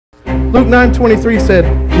Luke 9:23 said,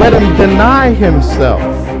 let him deny himself.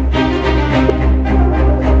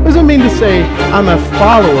 What does it mean to say, I'm a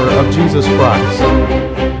follower of Jesus Christ?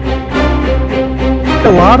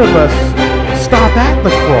 A lot of us stop at the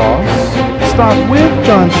cross, stop with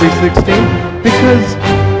John 3:16, because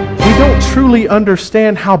we don't truly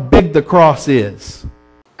understand how big the cross is.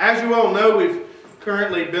 As you all know, we've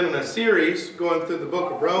currently been in a series going through the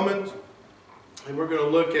book of Romans, and we're going to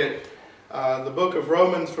look at the book of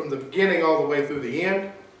Romans from the beginning all the way through the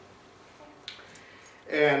end.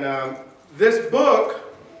 And this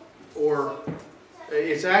book, or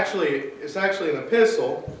it's actually an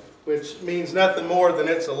epistle, which means nothing more than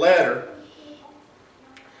it's a letter,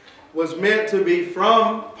 was meant to be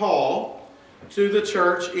from Paul to the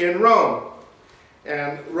church in Rome.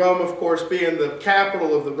 And Rome, of course, being the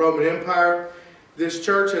capital of the Roman Empire, this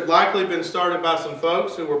church had likely been started by some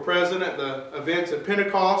folks who were present at the events at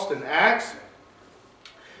Pentecost and Acts.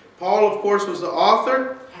 Paul, of course, was the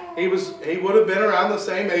author. He would have been around the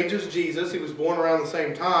same age as Jesus. He was born around the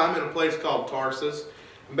same time in a place called Tarsus.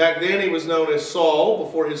 And back then he was known as Saul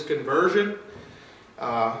before his conversion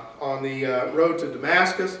on the road to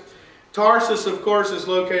Damascus. Tarsus, of course, is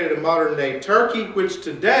located in modern-day Turkey, which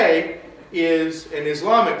today is an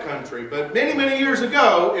Islamic country. But many, many years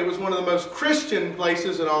ago, it was one of the most Christian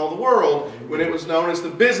places in all the world when it was known as the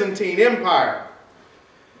Byzantine Empire.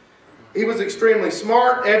 He was extremely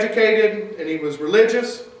smart, educated, and he was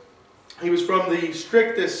religious. He was from the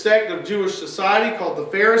strictest sect of Jewish society called the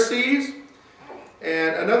Pharisees.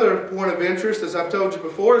 And another point of interest, as I've told you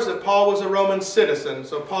before, is that Paul was a Roman citizen.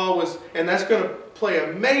 So Paul was, and that's going to play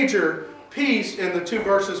a major piece in the two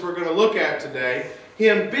verses we're going to look at today.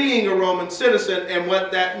 Him being a Roman citizen and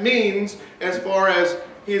what that means as far as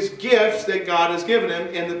his gifts that God has given him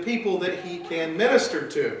and the people that he can minister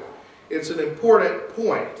to. It's an important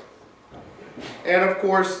point. And of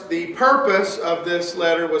course, the purpose of this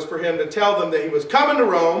letter was for him to tell them that he was coming to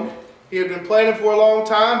Rome. He had been planning for a long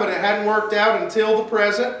time, but it hadn't worked out until the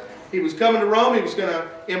present. He was coming to Rome. He was going to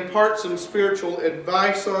impart some spiritual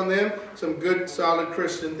advice on them, some good, solid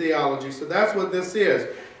Christian theology. So that's what this is.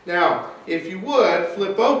 Now, if you would,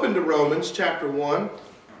 flip open to Romans chapter 1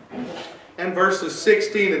 and verses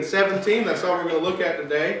 16 and 17. That's all we're going to look at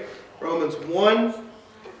today. Romans 1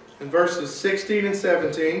 and verses 16 and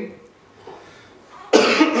 17.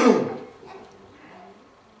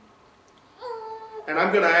 And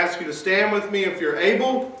I'm going to ask you to stand with me if you're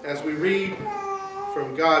able as we read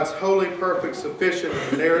from God's holy, perfect, sufficient,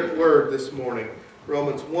 and inerrant word this morning.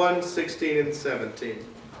 Romans 1, 16 and 17.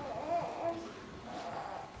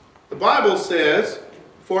 The Bible says,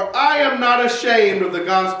 "For I am not ashamed of the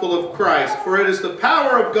gospel of Christ, for it is the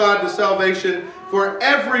power of God to salvation for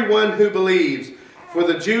everyone who believes, for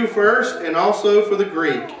the Jew first and also for the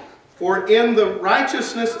Greek. For in it, the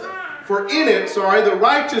righteousness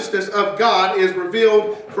of God is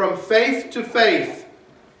revealed from faith to faith,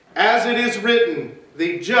 as it is written,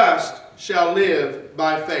 the just shall live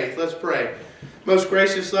by faith." Let's pray. Most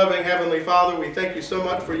gracious, loving Heavenly Father, we thank you so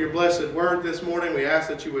much for your blessed word this morning. We ask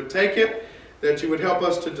that you would take it, that you would help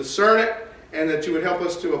us to discern it, and that you would help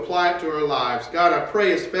us to apply it to our lives. God, I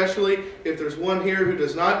pray especially if there's one here who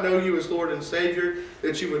does not know you as Lord and Savior,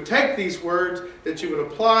 that you would take these words, that you would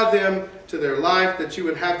apply them to their life, that you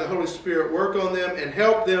would have the Holy Spirit work on them and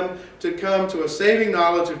help them to come to a saving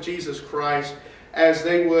knowledge of Jesus Christ as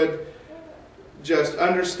they would just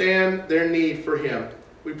understand their need for Him.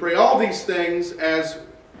 We pray all these things as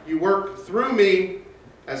you work through me,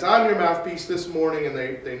 as I'm your mouthpiece this morning, and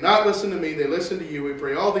they not listen to me, they listen to you. We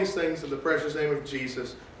pray all these things in the precious name of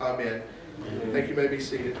Jesus. Amen. Amen. Thank you. You may be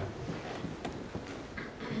seated.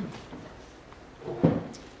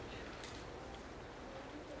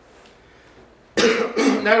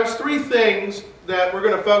 Now, there's three things that we're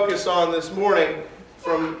going to focus on this morning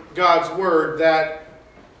from God's Word that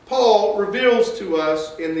Paul reveals to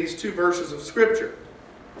us in these two verses of Scripture.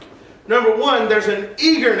 Number one, there's an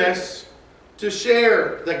eagerness to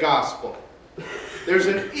share the gospel. There's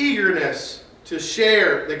an eagerness to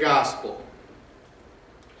share the gospel.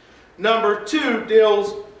 Number two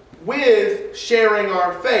deals with sharing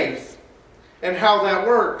our faith and how that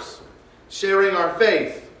works. Sharing our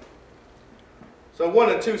faith. So one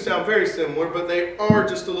and two sound very similar, but they are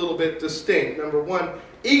just a little bit distinct. Number one,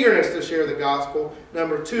 eagerness to share the gospel.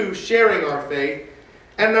 Number two, sharing our faith.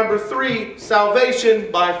 And number three,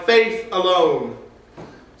 salvation by faith alone.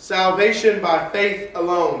 Salvation by faith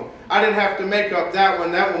alone. I didn't have to make up that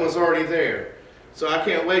one. That one was already there. So I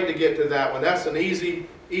can't wait to get to that one. That's an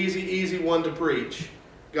easy one to preach.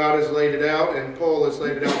 God has laid it out, and Paul has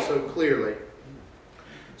laid it out so clearly.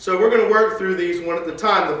 So we're going to work through these one at a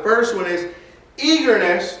time. The first one is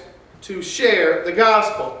eagerness to share the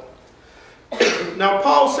gospel. Now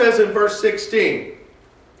Paul says in verse 16,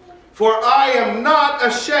 "For I am not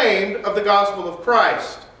ashamed of the gospel of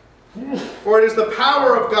Christ, for it is the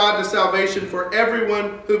power of God to salvation for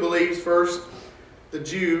everyone who believes, first the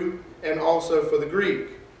Jew and also for the Greek."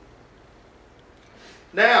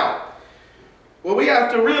 Now, what we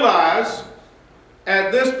have to realize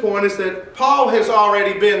at this point is that Paul has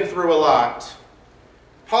already been through a lot.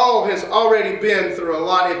 Paul has already been through a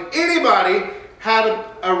lot. If anybody had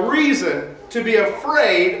a reason to be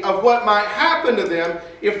afraid of what might happen to them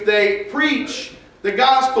if they preach the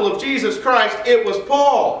gospel of Jesus Christ, it was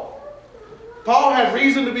Paul. Paul had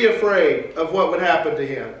reason to be afraid of what would happen to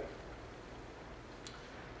him.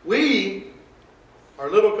 We, our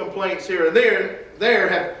little complaints here and there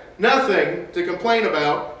have nothing to complain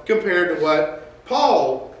about compared to what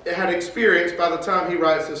Paul had experienced by the time he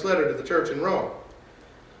writes this letter to the church in Rome.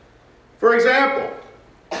 For example,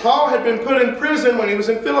 Paul had been put in prison when he was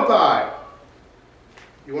in Philippi.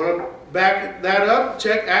 You want to back that up?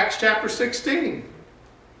 Check Acts chapter 16.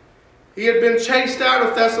 He had been chased out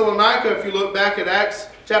of Thessalonica, if you look back at Acts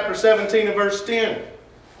chapter 17 and verse 10.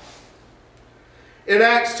 In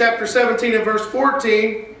Acts chapter 17 and verse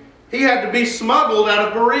 14, he had to be smuggled out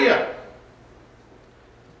of Berea.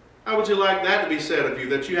 How would you like that to be said of you,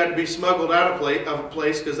 that you had to be smuggled out of a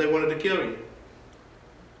place because they wanted to kill you?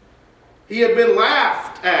 He had been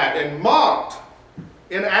laughed at and mocked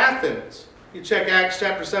in Athens. You check Acts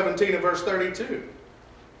chapter 17 and verse 32.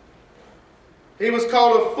 He was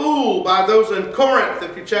called a fool by those in Corinth,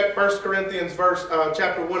 if you check 1 Corinthians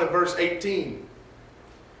chapter 1 and verse 18.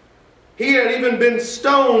 He had even been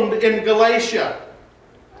stoned in Galatia,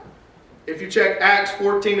 if you check Acts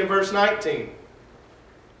 14 and verse 19.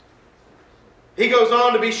 He goes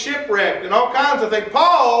on to be shipwrecked and all kinds of things.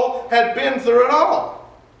 Paul had been through it all.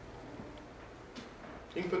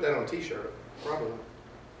 You can put that on a t-shirt, probably.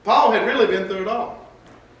 Paul had really been through it all.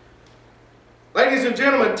 Ladies and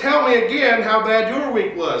gentlemen, tell me again how bad your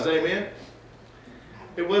week was, amen?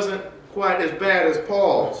 It wasn't quite as bad as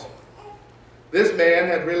Paul's. This man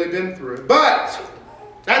had really been through it. But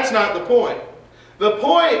that's not the point. The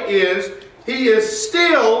point is, he is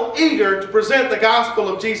still eager to present the gospel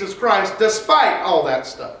of Jesus Christ despite all that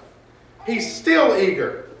stuff. He's still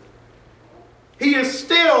eager. He is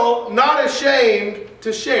still not ashamed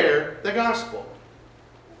to share the gospel.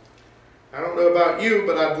 I don't know about you,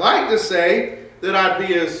 but I'd like to say that I'd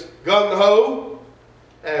be as gung-ho,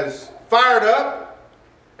 as fired up,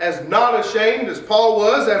 as not ashamed as Paul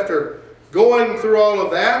was after going through all of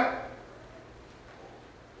that.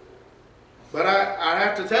 But I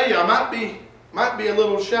have to tell you, I might be a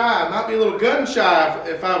little shy, might be a little gun shy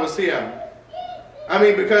if I was him. I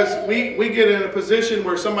mean, because we get in a position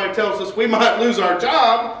where somebody tells us we might lose our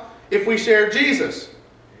job if we share Jesus.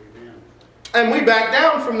 Amen. And we back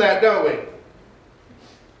down from that, don't we?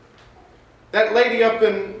 That lady up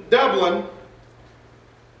in Dublin,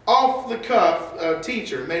 off the cuff, a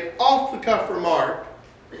teacher, made off the cuff remark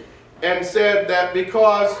and said that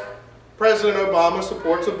because President Obama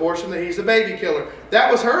supports abortion, that he's a baby killer.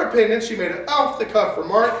 That was her opinion. She made an off the cuff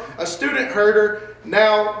remark. A student heard her.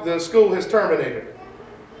 Now the school has terminated her.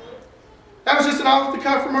 That was just an off the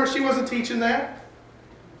cuff remark. She wasn't teaching that.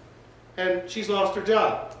 And she's lost her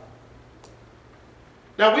job.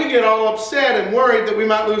 Now we get all upset and worried that we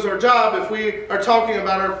might lose our job if we are talking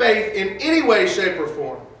about our faith in any way, shape, or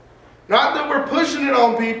form. Not that we're pushing it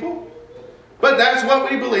on people, but that's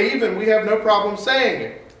what we believe and we have no problem saying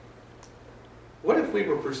it. What if we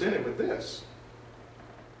were presented with this?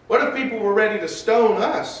 What if people were ready to stone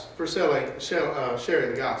us for sharing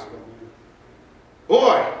the gospel?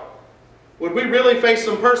 Boy, would we really face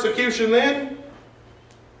some persecution then?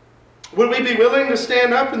 Would we be willing to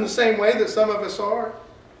stand up in the same way that some of us are?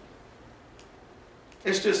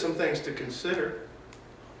 It's just some things to consider.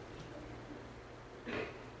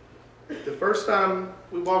 The first time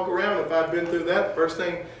we walk around, if I'd been through that, the first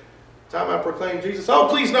time I proclaimed Jesus, oh,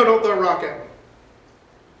 please no, don't throw a rock at me.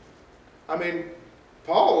 I mean,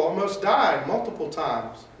 Paul almost died multiple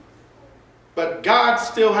times. But God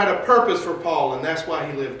still had a purpose for Paul, and that's why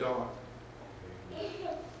he lived on.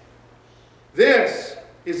 This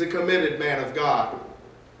is a committed man of God.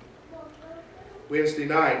 Wednesday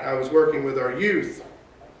night, I was working with our youth,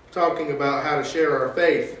 talking about how to share our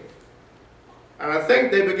faith. And I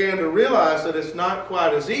think they began to realize that it's not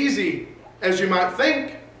quite as easy as you might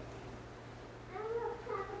think.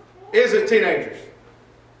 Is it, teenagers?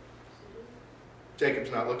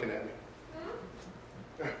 Jacob's not looking at me.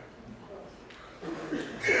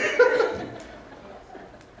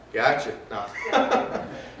 Gotcha. No.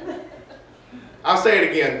 I'll say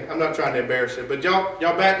it again. I'm not trying to embarrass you, but y'all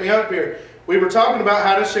back me up here. We were talking about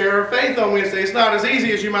how to share our faith on Wednesday. It's not as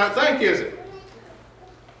easy as you might think, is it?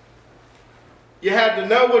 You had to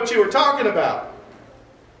know what you were talking about.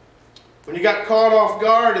 When you got caught off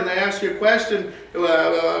guard and they ask you a question,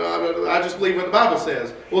 I just believe what the Bible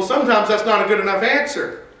says. Well, sometimes that's not a good enough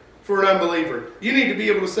answer for an unbeliever. You need to be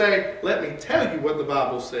able to say, let me tell you what the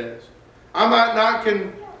Bible says. I might not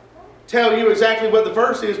can tell you exactly what the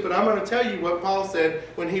verse is, but I'm going to tell you what Paul said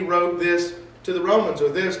when he wrote this to the Romans or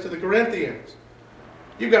this to the Corinthians.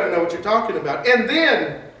 You've got to know what you're talking about. And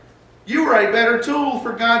then you are a better tool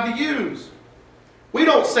for God to use. We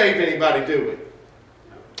don't save anybody, do we?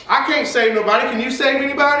 I can't save nobody. Can you save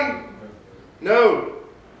anybody? No.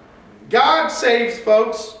 God saves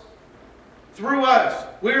folks through us.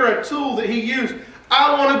 We're a tool that He used.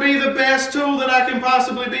 I want to be the best tool that I can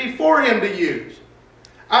possibly be for Him to use.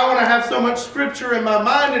 I want to have so much Scripture in my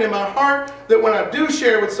mind and in my heart that when I do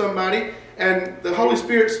share with somebody and the Holy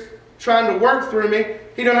Spirit's trying to work through me,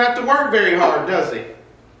 He don't have to work very hard, does He?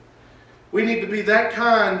 We need to be that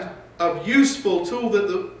kind of useful tool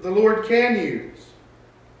that the Lord can use.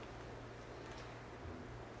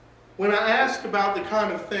 When I ask about the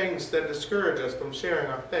kind of things that discourage us from sharing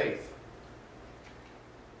our faith,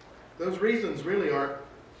 those reasons really aren't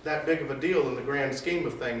that big of a deal in the grand scheme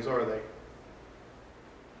of things, are they?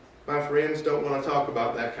 My friends don't want to talk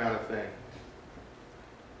about that kind of thing.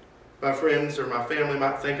 My friends or my family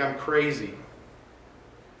might think I'm crazy.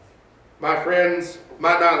 My friends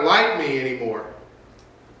might not like me anymore.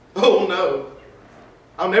 Oh no,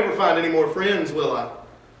 I'll never find any more friends, will I?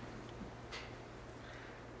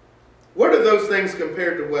 What are those things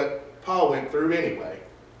compared to what Paul went through anyway?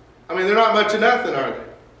 I mean, they're not much of nothing, are they?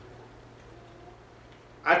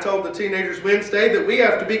 I told the teenagers Wednesday that we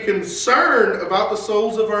have to be concerned about the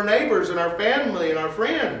souls of our neighbors and our family and our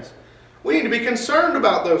friends. We need to be concerned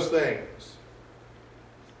about those things.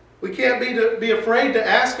 We can't be afraid to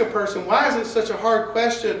ask a person, why is it such a hard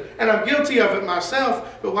question? And I'm guilty of it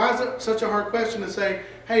myself, but why is it such a hard question to say,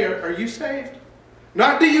 hey, are you saved?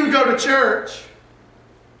 Not do you go to church?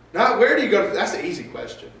 Not where do you go to? That's an easy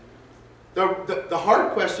question. The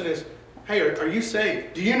hard question is, hey, are you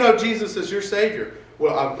saved? Do you know Jesus as your Savior?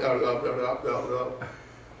 Well, I'll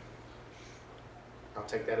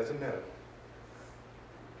take that as a no.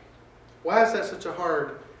 Why is that such a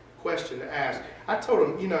hard question to ask? I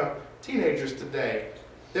told them, teenagers today,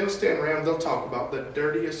 they'll stand around, they'll talk about the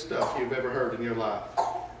dirtiest stuff you've ever heard in your life.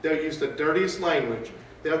 They'll use the dirtiest language.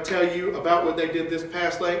 They'll tell you about what they did this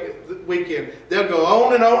past weekend. They'll go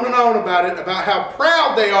on and on and on about it, about how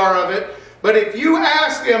proud they are of it. But if you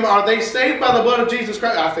ask them, are they saved by the blood of Jesus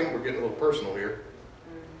Christ? I think we're getting a little personal here.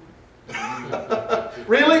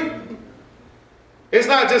 Really? It's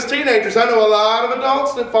not just teenagers. I know a lot of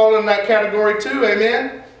adults that fall in that category too.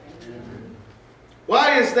 Amen?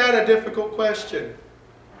 Why is that a difficult question?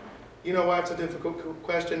 You know why it's a difficult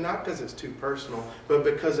question? Not because it's too personal, but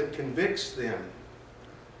because it convicts them.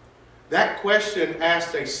 That question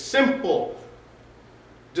asks a simple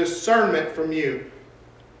discernment from you.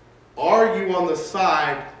 Are you on the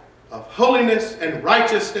side of holiness and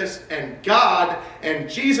righteousness and God and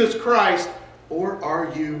Jesus Christ, or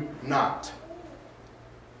are you not?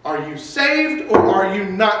 Are you saved or are you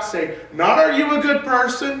not saved? Not are you a good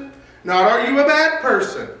person, not are you a bad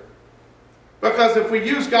person. Because if we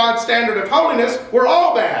use God's standard of holiness, we're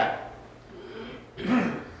all bad.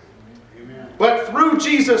 But through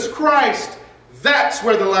Jesus Christ, that's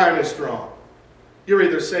where the line is drawn. You're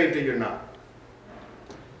either saved or you're not.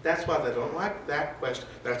 That's why they don't like that question.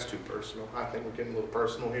 That's too personal. I think we're getting a little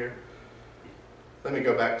personal here. Let me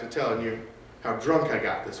go back to telling you how drunk I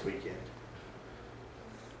got this weekend.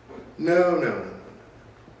 No.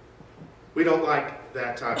 We don't like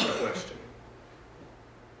that type of question.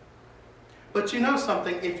 But you know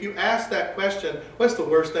something? If you ask that question, what's the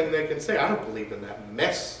worst thing they can say? I don't believe in that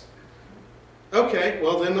mess. Okay,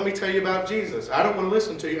 well then let me tell you about Jesus. I don't want to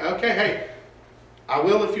listen to you. Okay, hey, I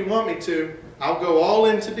will if you want me to. I'll go all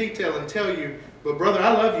into detail and tell you, but brother,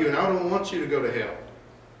 I love you and I don't want you to go to hell.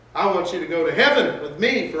 I want you to go to heaven with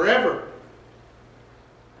me forever.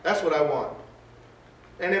 That's what I want.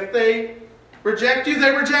 And if they reject you,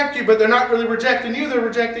 they reject you, but they're not really rejecting you, they're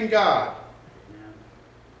rejecting God.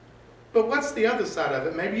 But what's the other side of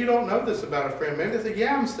it? Maybe you don't know this about a friend. Maybe they say,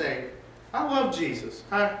 yeah, I'm saved. I love Jesus.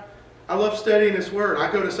 I love studying His Word.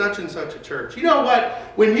 I go to such and such a church. You know what?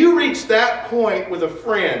 When you reach that point with a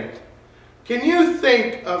friend, can you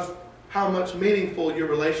think of how much meaningful your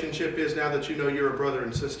relationship is now that you know you're a brother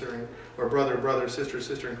and sister, or brother,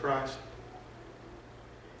 sister in Christ?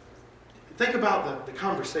 Think about the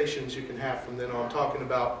conversations you can have from then on, talking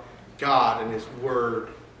about God and His Word.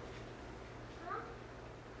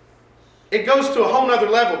 It goes to a whole nother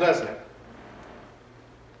level, doesn't it?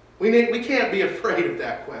 We can't be afraid of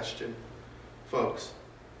that question, folks.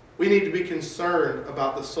 We need to be concerned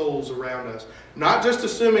about the souls around us. Not just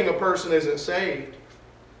assuming a person isn't saved.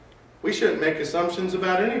 We shouldn't make assumptions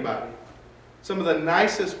about anybody. Some of the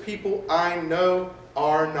nicest people I know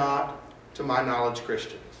are not, to my knowledge,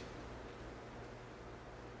 Christians.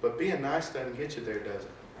 But being nice doesn't get you there, does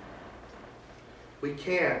it? We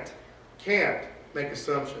can't make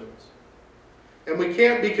assumptions. And we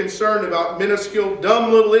can't be concerned about minuscule,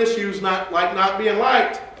 dumb little issues like not being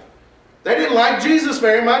liked. They didn't like Jesus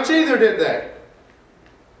very much either, did they?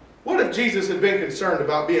 What if Jesus had been concerned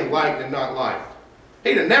about being liked and not liked?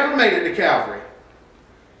 He'd have never made it to Calvary.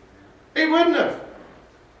 He wouldn't have.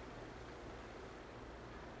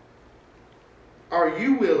 Are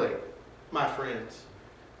you willing, my friends,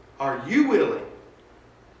 are you willing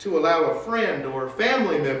to allow a friend or a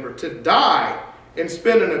family member to die and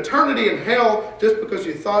spend an eternity in hell just because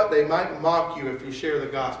you thought they might mock you if you share the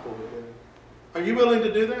gospel with them? Are you willing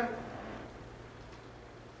to do that?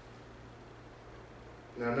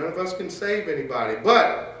 Now, none of us can save anybody,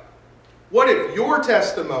 but what if your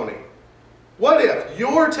testimony,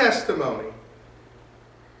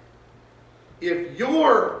 if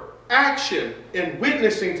your action in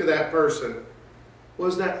witnessing to that person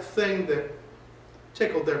was that thing that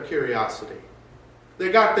tickled their curiosity,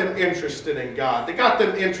 that got them interested in God, that got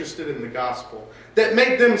them interested in the gospel, that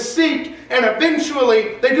made them seek, and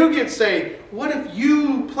eventually they do get saved? What if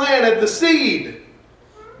you planted the seed?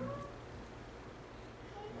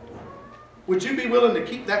 Would you be willing to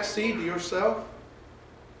keep that seed to yourself?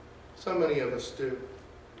 So many of us do.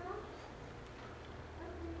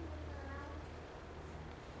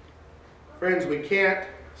 Friends, we can't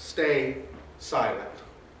stay silent.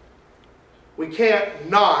 We can't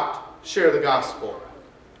not share the gospel.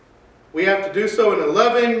 We have to do so in a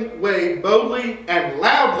loving way, boldly and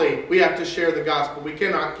loudly. We have to share the gospel. We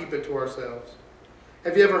cannot keep it to ourselves.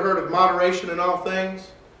 Have you ever heard of moderation in all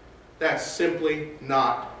things? That's simply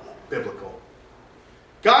not biblical.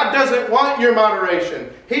 God doesn't want your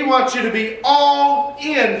moderation. He wants you to be all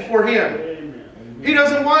in for Him. Amen. He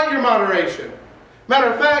doesn't want your moderation. Matter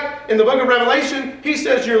of fact, in the book of Revelation, He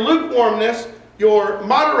says your lukewarmness, your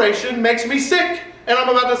moderation makes me sick, and I'm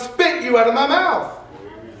about to spit you out of my mouth.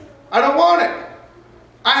 I don't want it.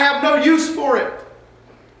 I have no use for it.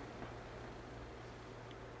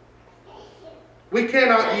 We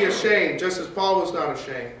cannot be ashamed, just as Paul was not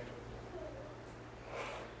ashamed.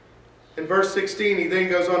 In verse 16, he then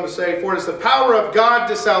goes on to say, for it is the power of God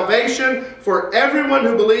to salvation for everyone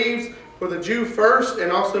who believes, for the Jew first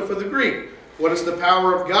and also for the Greek. What is the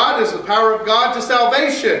power of God? It is the power of God to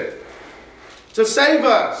salvation, to save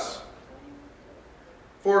us.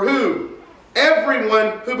 For who?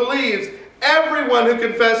 Everyone who believes, everyone who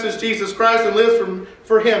confesses Jesus Christ and lives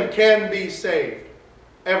for Him can be saved.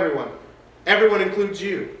 Everyone. Everyone includes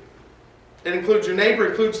you. It includes your neighbor, it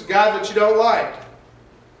includes the guy that you don't like.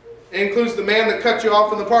 It includes the man that cut you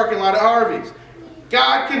off in the parking lot at Harvey's.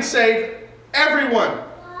 God can save everyone.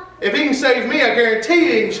 If He can save me, I guarantee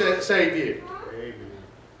He can save you. Amen.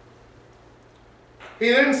 He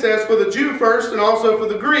then says, for the Jew first and also for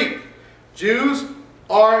the Greek. Jews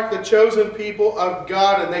are the chosen people of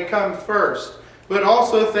God, and they come first. But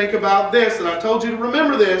also think about this, and I told you to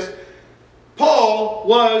remember this. Paul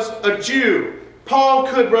was a Jew. Paul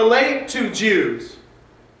could relate to Jews.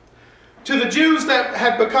 To the Jews that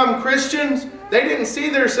had become Christians, they didn't see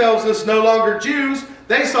themselves as no longer Jews.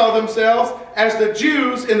 They saw themselves as the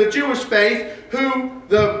Jews in the Jewish faith who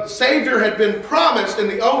the Savior had been promised in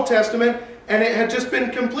the Old Testament, and it had just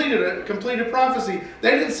been completed, a completed prophecy.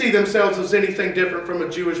 They didn't see themselves as anything different from a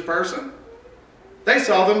Jewish person. They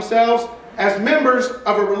saw themselves as members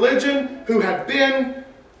of a religion who had been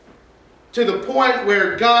to the point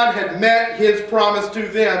where God had met His promise to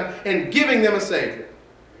them in giving them a Savior.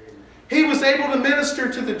 He was able to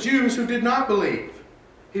minister to the Jews who did not believe.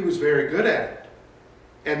 He was very good at it.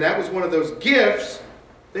 And that was one of those gifts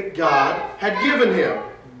that God had given him.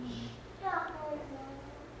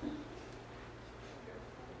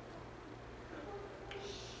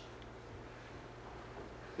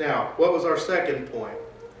 Now, what was our second point?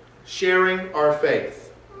 Sharing our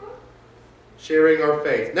faith. Sharing our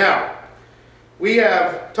faith. Now, we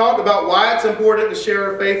have talked about why it's important to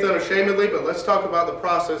share our faith unashamedly, but let's talk about the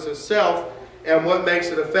process itself and what makes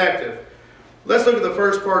it effective. Let's look at the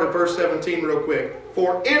first part of verse 17 real quick.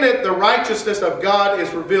 For in it the righteousness of God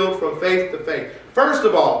is revealed from faith to faith. First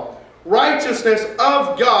of all, righteousness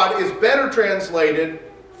of God is better translated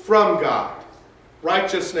from God.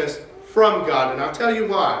 Righteousness from God. And I'll tell you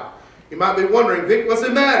why. You might be wondering, Vic, what's the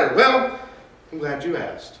matter? Well, I'm glad you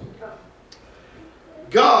asked.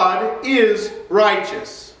 God is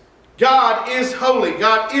righteous. God is holy.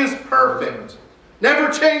 God is perfect.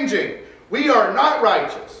 Never changing. We are not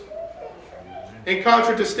righteous. In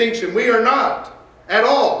contradistinction, we are not at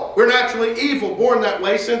all. We're naturally evil, born that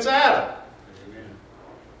way since Adam.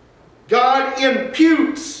 God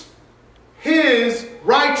imputes His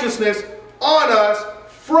righteousness on us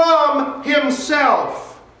from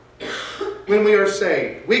Himself when we are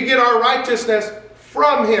saved. We get our righteousness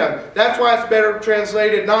from Him. That's why it's better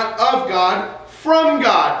translated not of God, from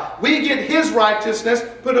God. We get His righteousness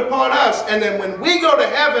put upon us. And then when we go to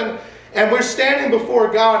heaven and we're standing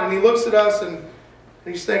before God and He looks at us and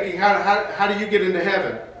He's thinking, how do you get into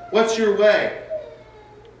heaven? What's your way?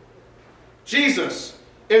 Jesus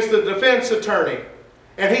is the defense attorney.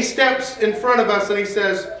 And He steps in front of us and He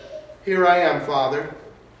says, here I am, Father.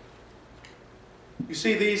 You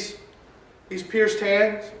see these pierced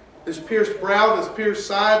hands, this pierced brow, this pierced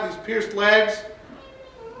side, these pierced legs?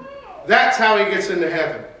 That's how He gets into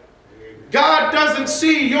heaven. God doesn't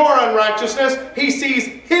see your unrighteousness. He sees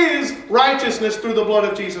His righteousness through the blood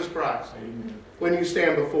of Jesus Christ when you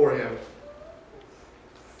stand before Him.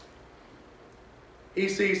 He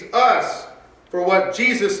sees us for what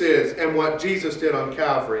Jesus is and what Jesus did on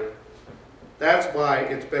Calvary. That's why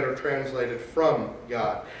it's better translated from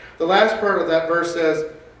God. The last part of that verse says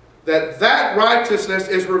that righteousness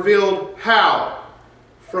is revealed how?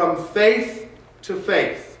 From faith to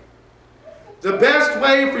faith. The best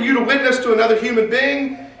way for you to witness to another human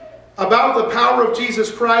being about the power of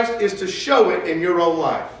Jesus Christ is to show it in your own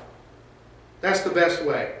life. That's the best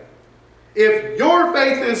way. If your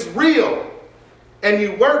faith is real and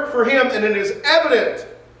you work for Him and it is evident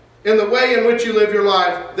in the way in which you live your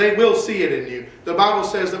life, they will see it in you. The Bible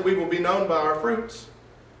says that we will be known by our fruits.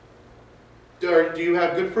 Do you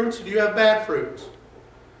have good fruits or do you have bad fruits?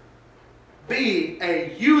 Be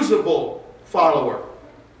a usable follower.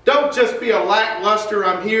 Don't just be a lackluster,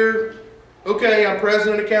 I'm here, okay, I'm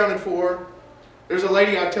present and accounted for. There's a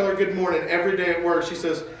lady, I tell her good morning every day at work. She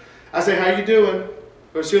says, I say, how you doing?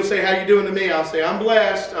 Or she'll say, how you doing to me? I'll say, I'm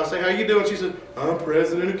blessed. I'll say, how you doing? She says, I'm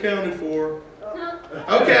present and accounted for.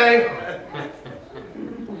 Okay.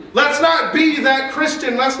 Let's not be that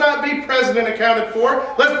Christian. Let's not be present and accounted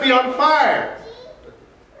for. Let's be on fire.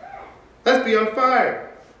 Let's be on fire.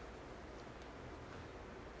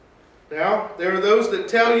 Now, there are those that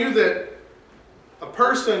tell you that a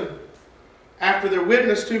person, after they're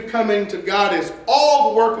witnessed to coming to God, is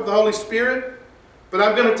all the work of the Holy Spirit. But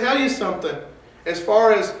I'm going to tell you something. As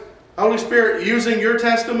far as the Holy Spirit using your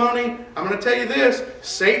testimony, I'm going to tell you this.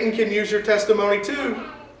 Satan can use your testimony too.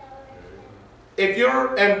 If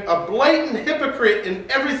you're a blatant hypocrite in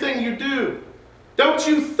everything you do, don't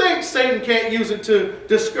you think Satan can't use it to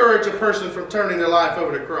discourage a person from turning their life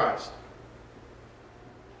over to Christ?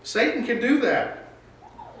 Satan can do that.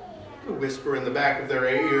 You whisper in the back of their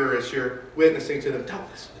ear as you're witnessing to them, don't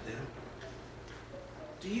listen to them.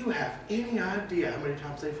 Do you have any idea how many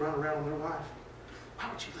times they've run around on their wife? Why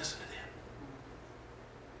would you listen to them?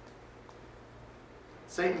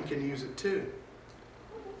 Satan can use it too.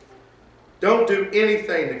 Don't do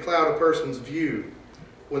anything to cloud a person's view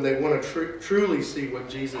when they want to truly see what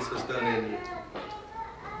Jesus has done in you.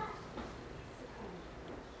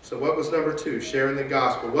 So what was number 2? Sharing the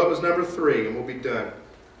gospel. What was number 3? And we'll be done.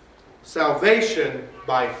 Salvation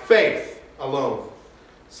by faith alone.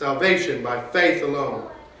 Salvation by faith alone.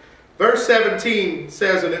 Verse 17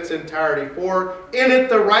 says in its entirety, for in it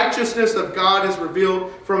the righteousness of God is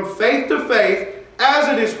revealed from faith to faith, as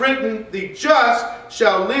it is written, the just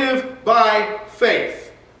shall live by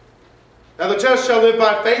faith. Now the just shall live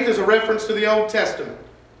by faith is a reference to the Old Testament.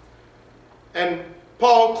 And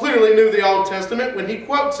Paul clearly knew the Old Testament when he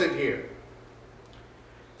quotes it here.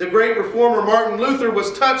 The great reformer Martin Luther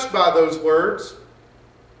was touched by those words.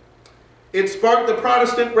 It sparked the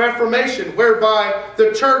Protestant Reformation, whereby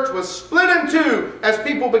the church was split in two as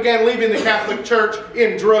people began leaving the Catholic Church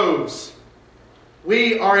in droves.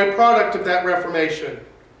 We are a product of that Reformation.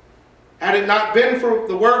 Had it not been for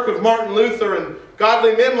the work of Martin Luther and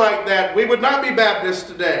godly men like that, we would not be Baptists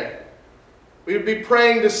today. We would be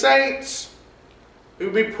praying to saints. We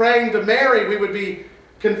would be praying to Mary. We would be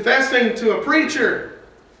confessing to a preacher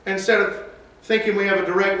instead of thinking we have a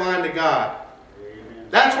direct line to God. Amen.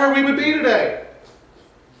 That's where we would be today.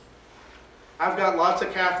 I've got lots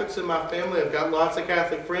of Catholics in my family. I've got lots of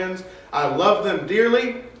Catholic friends. I love them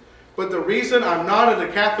dearly. But the reason I'm not at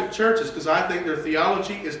a Catholic church is because I think their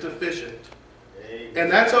theology is deficient. Amen.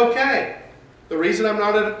 And that's okay. The reason I'm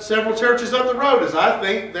not at several churches up the road is I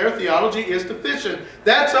think their theology is deficient.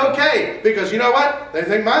 That's okay, because you know what? They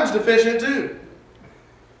think mine's deficient too.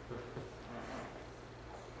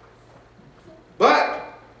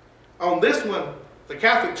 But on this one, the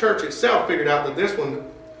Catholic Church itself figured out that this one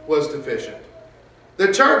was deficient.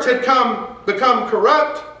 The church had become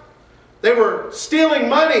corrupt. They were stealing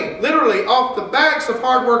money, literally, off the backs of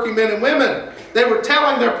hardworking men and women. They were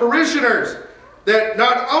telling their parishioners that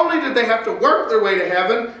not only did they have to work their way to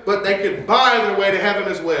heaven, but they could buy their way to heaven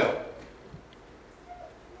as well.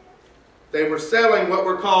 They were selling what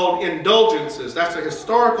were called indulgences. That's a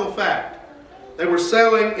historical fact. They were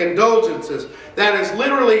selling indulgences. That is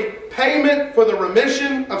literally payment for the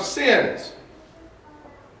remission of sins.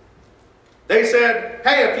 They said,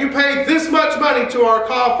 hey, if you pay this much money to our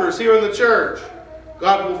coffers here in the church,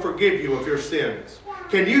 God will forgive you of your sins.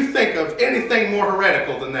 Can you think of anything more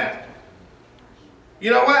heretical than that? You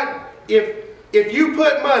know what? If you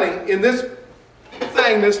put money in this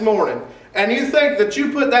thing this morning, and you think that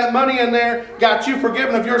you put that money in there, got you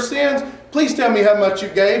forgiven of your sins, please tell me how much you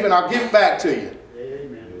gave and I'll give it back to you.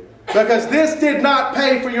 Amen. Because this did not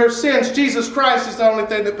pay for your sins. Jesus Christ is the only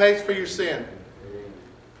thing that pays for your sin.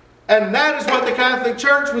 And that is what the Catholic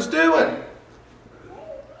Church was doing.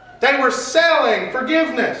 They were selling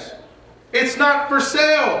forgiveness. It's not for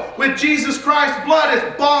sale. With Jesus Christ's blood,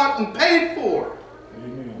 it's bought and paid for.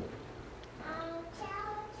 Amen.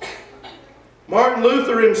 Martin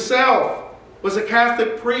Luther himself was a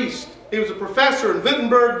Catholic priest. He was a professor in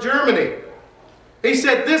Wittenberg, Germany. He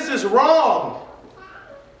said, this is wrong.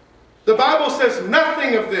 The Bible says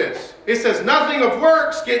nothing of this. It says nothing of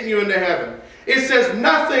works getting you into heaven. It says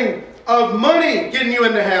nothing of money getting you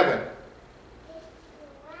into heaven.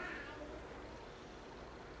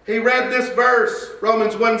 He read this verse,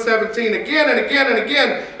 Romans 1:17, again and again and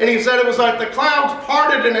again. And he said it was like the clouds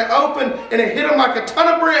parted and it opened and it hit him like a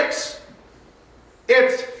ton of bricks.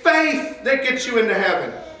 It's faith that gets you into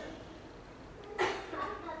heaven.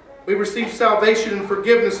 We receive salvation and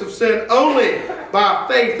forgiveness of sin only by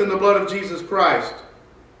faith in the blood of Jesus Christ.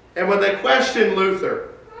 And when they questioned Luther,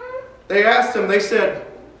 they asked him, they said,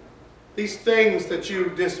 these things that you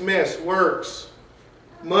dismiss, works,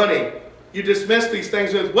 money, you dismiss these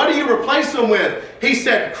things with, what do you replace them with? He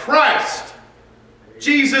said, Christ.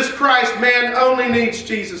 Jesus Christ. Man only needs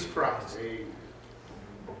Jesus Christ.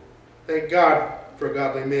 Thank God for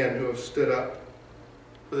godly men who have stood up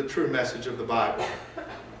for the true message of the Bible.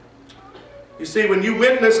 You see, when you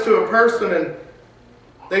witness to a person and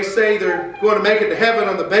they say they're going to make it to heaven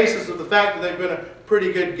on the basis of the fact that they've been a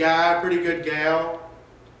pretty good guy, pretty good gal,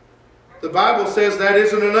 the Bible says that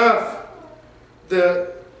isn't enough.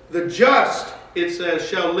 The just, it says,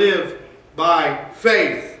 shall live by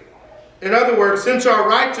faith. In other words, since our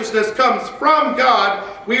righteousness comes from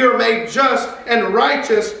God, we are made just and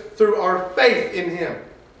righteous through our faith in Him.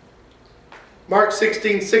 Mark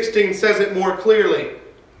 16:16 says it more clearly.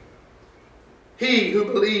 He who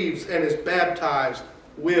believes and is baptized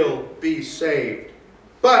will be saved.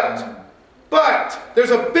 But, there's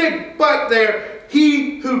a big but there.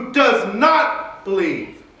 He who does not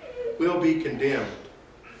believe will be condemned.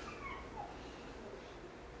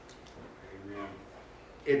 Amen.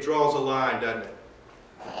 It draws a line, doesn't it?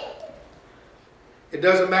 It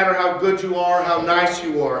doesn't matter how good you are, how nice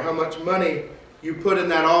you are, how much money you put in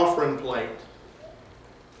that offering plate,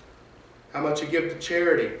 how much you give to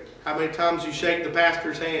charity, how many times you shake the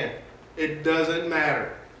pastor's hand. It doesn't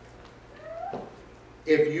matter.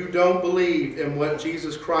 If you don't believe in what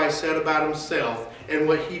Jesus Christ said about Himself and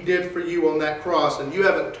what He did for you on that cross, and you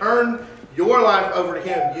haven't turned your life over to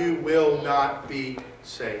Him, you will not be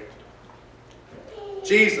saved.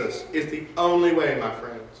 Jesus is the only way, my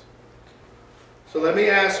friends. So let me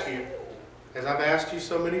ask you, as I've asked you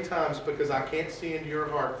so many times, because I can't see into your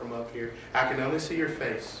heart from up here, I can only see your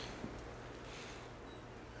face.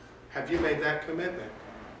 Have you made that commitment?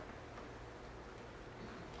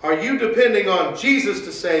 Are you depending on Jesus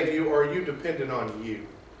to save you, or are you dependent on you?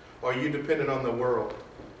 Or are you dependent on the world?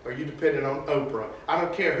 Are you dependent on Oprah? I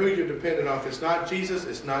don't care who you're dependent on. If it's not Jesus,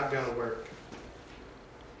 it's not going to work.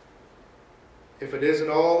 If it isn't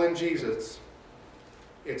all in Jesus,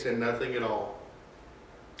 it's in nothing at all.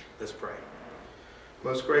 Let's pray.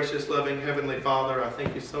 Most gracious, loving Heavenly Father, I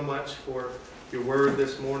thank you so much for your word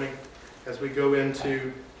this morning. As we go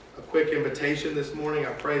into a quick invitation this morning,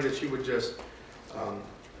 I pray that you would just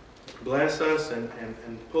bless us and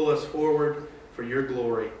pull us forward for your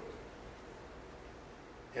glory.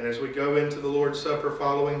 And as we go into the Lord's Supper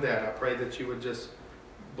following that, I pray that you would just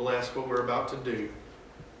bless what we're about to do,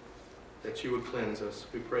 that you would cleanse us.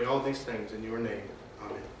 We pray all these things in your name.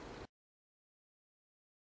 Amen.